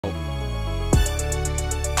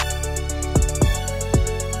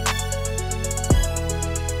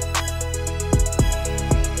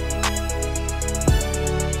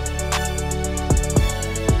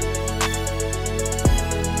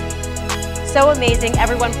so amazing.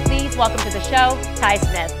 Everyone, please welcome to the show, Ty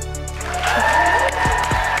Smith.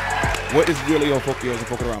 What is really your Folkios and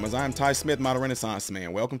Folkoramas? I'm Ty Smith, Model Renaissance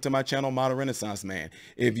Man. Welcome to my channel, Model Renaissance Man.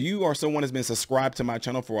 If you are someone that's been subscribed to my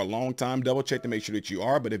channel for a long time, double check to make sure that you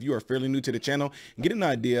are. But if you are fairly new to the channel, get an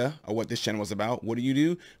idea of what this channel is about. What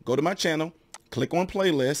do? Go to my channel, click on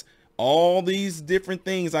playlist. All these different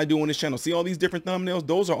things I do on this channel. See all these different thumbnails?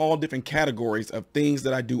 Those are all different categories of things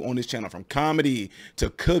that I do on this channel, from comedy to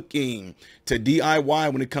cooking to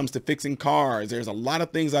DIY when it comes to fixing cars. There's a lot of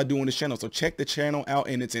things I do on this channel. So check the channel out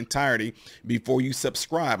in its entirety before you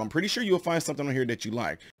subscribe. I'm pretty sure you'll find something on here that you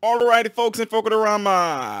like. Alrighty, folks and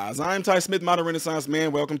Folkoramas. I'm Ty Smith, Model Renaissance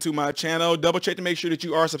Man. Welcome to my channel. Double check to make sure that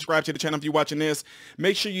you are subscribed to the channel if you're watching this.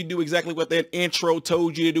 Make sure you do exactly what that intro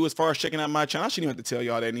told you to do as far as checking out my channel. I shouldn't even have to tell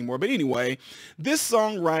y'all that anymore. But anyway, this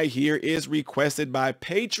song right here is requested by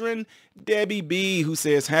patron Debbie B, who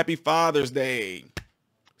says, Happy Father's Day.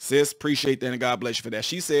 Sis, appreciate that and God bless you for that.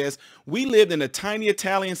 She says, we lived in a tiny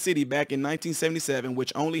Italian city back in 1977,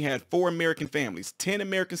 which only had 4 American families. 10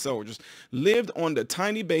 American soldiers lived on the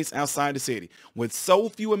tiny base outside the city. With so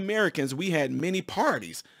few Americans, we had many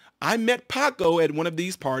parties. I met Paco at one of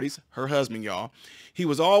these parties, her husband, y'all. He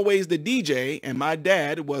was always the DJ, and my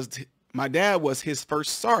dad was his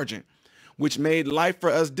first sergeant, which made life for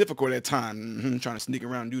us difficult at times. Trying to sneak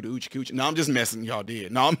around and do the oochie coochie. No, I'm just messing. Y'all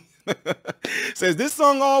did. No, says this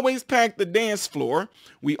song always packed the dance floor.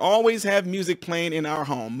 We always have music playing in our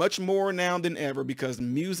home, much more now than ever because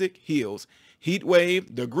music heals.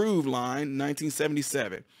 Heatwave, The Groove Line,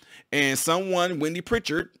 1977. And someone, Wendy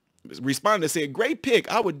Pritchard, responded and said, great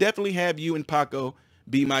pick. I would definitely have you and Paco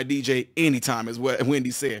be my DJ anytime, is what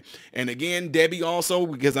Wendy said. And again, Debbie also,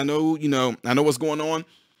 because I know, I know what's going on.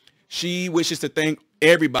 She wishes to thank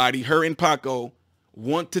everybody. Her and Paco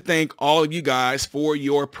want to thank all of you guys for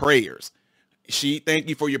your prayers. She thank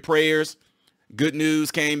you for your prayers. Good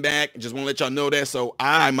news came back. Just want to let y'all know that. So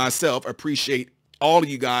I myself appreciate all of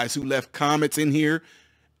you guys who left comments in here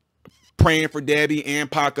praying for Debbie and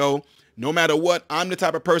Paco. No matter what, I'm the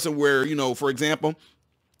type of person where, for example,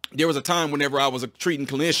 there was a time whenever I was a treating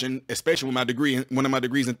clinician, especially with my degree, one of my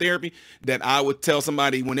degrees in therapy, that I would tell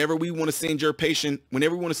somebody, whenever we want to send a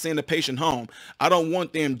patient home, I don't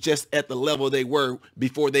want them just at the level they were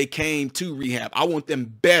before they came to rehab. I want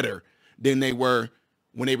them better than they were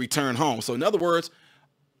when they returned home. So in other words,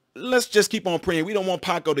 let's just keep on praying. We don't want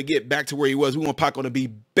Paco to get back to where he was. We want Paco to be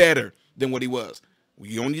better than what he was.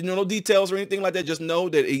 You don't need to know no details or anything like that. Just know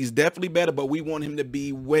that he's definitely better, but we want him to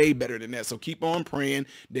be way better than that. So keep on praying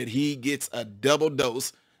that he gets a double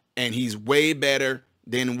dose and he's way better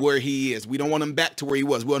than where he is. We don't want him back to where he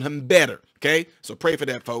was. We want him better. Okay. So pray for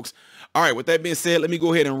that, folks. All right. With that being said, let me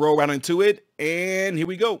go ahead and roll right into it. And here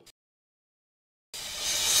we go.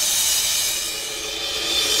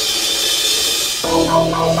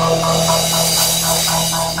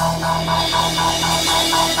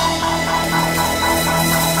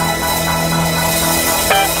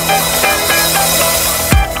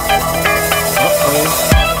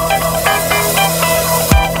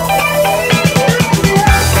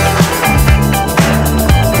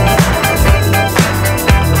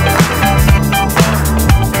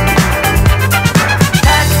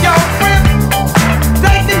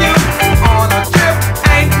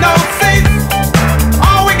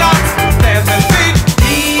 All we got is standing feet.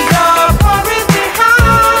 Leave the forest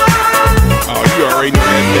behind.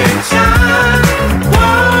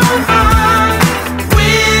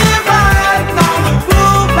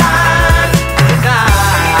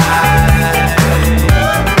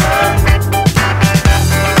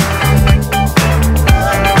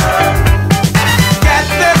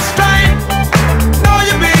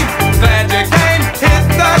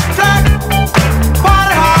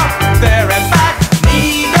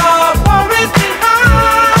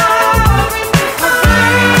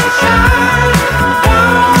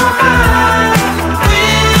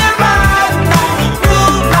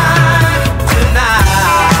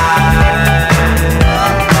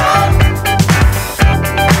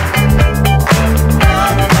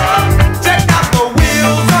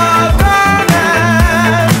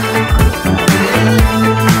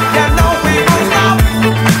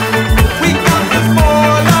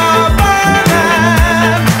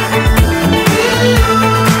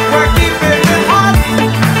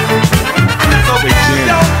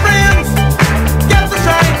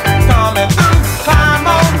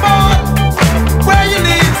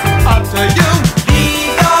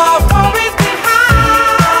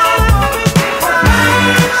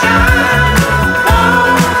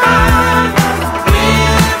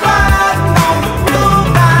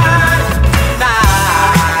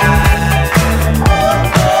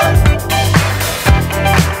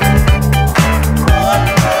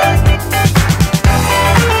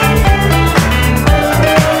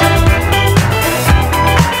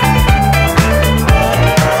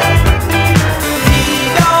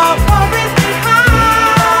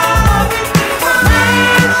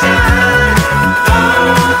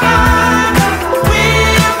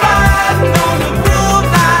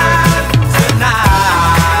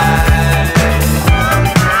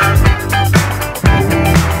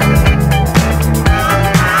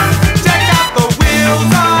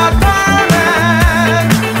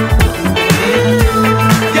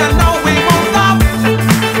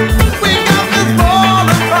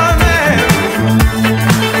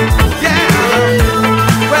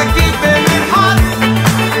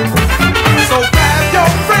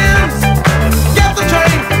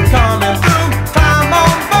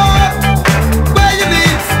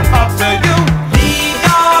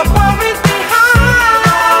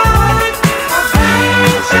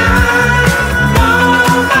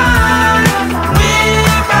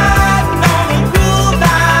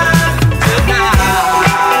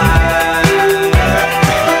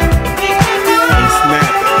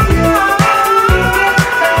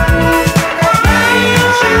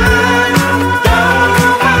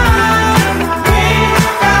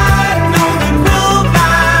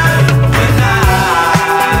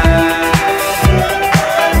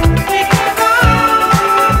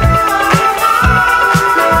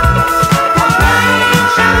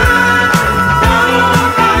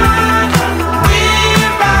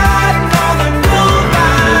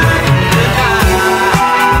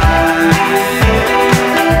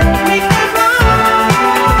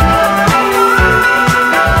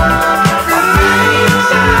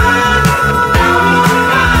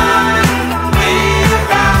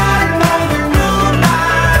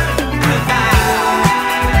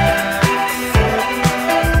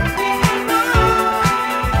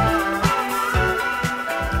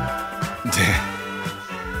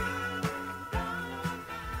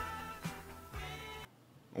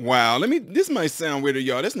 This might sound weird to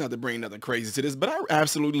y'all. That's not to bring nothing crazy to this, but I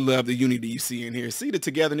absolutely love the unity you see in here. See the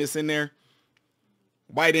togetherness in there?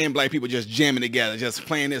 White and black people just jamming together, just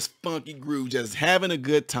playing this funky groove, just having a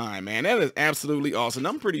good time, man. That is absolutely awesome.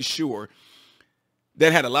 I'm pretty sure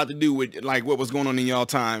that had a lot to do with like what was going on in y'all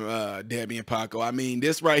time, Debbie and Paco. I mean,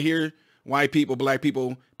 this right here, white people, black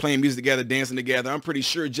people playing music together, dancing together. I'm pretty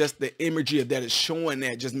sure just the imagery of that is showing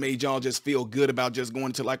that just made y'all just feel good about just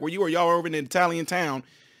going to like where you were, y'all over in an Italian town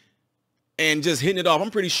and just hitting it off. I'm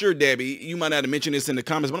pretty sure, Debbie, you might not have mentioned this in the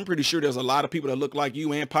comments, but I'm pretty sure there's a lot of people that look like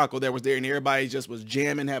you and Paco that was there, and everybody just was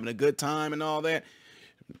jamming, having a good time and all that.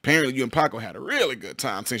 Apparently you and Paco had a really good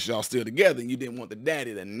time since y'all still together and you didn't want the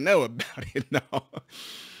daddy to know about it. No.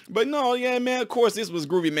 But no, yeah, man, of course, this was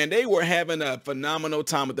groovy, man. They were having a phenomenal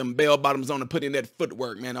time with them bell bottoms on and putting in that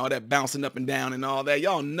footwork, man, all that bouncing up and down and all that.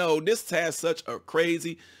 Y'all know this has such a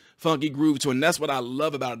crazy, funky groove to it, and that's what I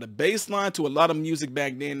love about it. The bass line to a lot of music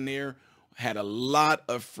back then and there had a lot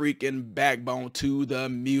of freaking backbone to the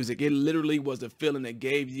music. It literally was the feeling that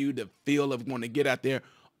gave you the feel of wanting to get out there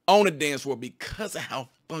on the dance floor because of how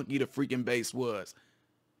funky the freaking bass was.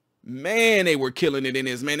 Man, they were killing it in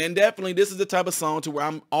this, man. And definitely this is the type of song to where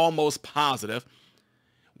I'm almost positive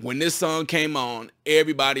when this song came on,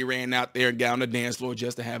 everybody ran out there and got on the dance floor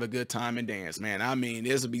just to have a good time and dance, man. I mean,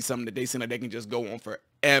 this would be something that they seem like they can just go on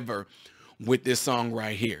forever with this song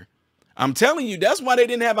right here. I'm telling you, that's why they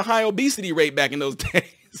didn't have a high obesity rate back in those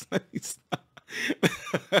days.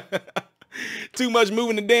 Too much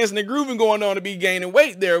moving and dancing and grooving going on to be gaining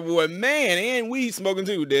weight there, boy. Man, and weed smoking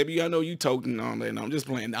too, Debbie. I know you toting on that. No, I'm just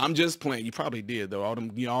playing. I'm just playing. You probably did, though. All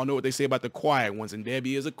them, y'all know what they say about the quiet ones, and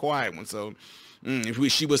Debbie is a quiet one. So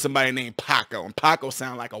if she was somebody named Paco, and Paco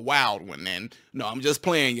sound like a wild one, then no, I'm just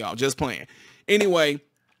playing, y'all. Just playing. Anyway,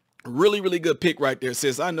 really, really good pick right there,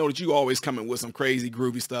 sis. I know that you always coming with some crazy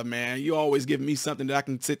groovy stuff, man. You always giving me something that I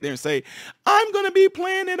can sit there and say, I'm going to be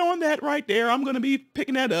playing it on that right there. I'm going to be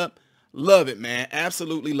picking that up. Love it, man.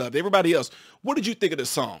 Absolutely love it. Everybody else, what did you think of this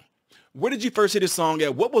song? Where did you first hear this song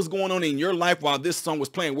at? What was going on in your life while this song was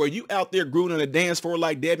playing? Were you out there grooving on a dance floor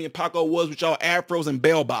like Debbie and Paco was with y'all afros and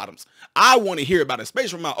bell bottoms? I want to hear about it, especially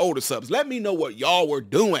from my older subs. Let me know what y'all were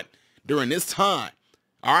doing during this time.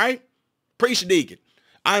 All right? Preach Deacon.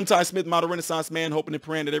 I'm Ty Smith, Model Renaissance Man, hoping and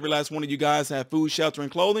praying that every last one of you guys have food, shelter,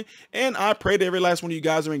 and clothing. And I pray that every last one of you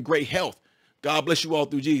guys are in great health. God bless you all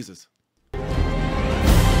through Jesus.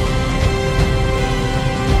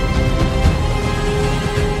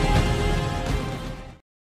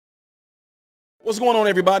 What's going on,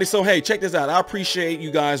 everybody? So hey, check this out. I appreciate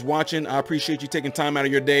you guys watching. I appreciate you taking time out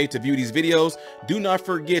of your day to view these videos. Do not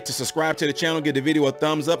forget to subscribe to the channel, give the video a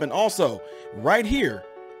thumbs up, and also right here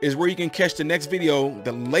is where you can catch the next video,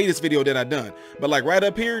 the latest video that I've done. But like right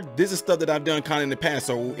up here, this is stuff that I've done kind of in the past.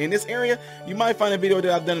 So in this area, you might find a video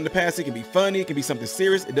that I've done in the past. It can be funny, it can be something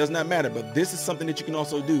serious, it does not matter. But this is something that you can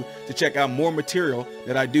also do to check out more material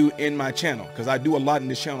that I do in my channel, because I do a lot in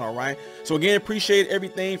this channel, all right? So again, appreciate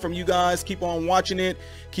everything from you guys. Keep on watching it,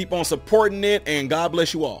 keep on supporting it, and God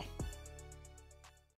bless you all.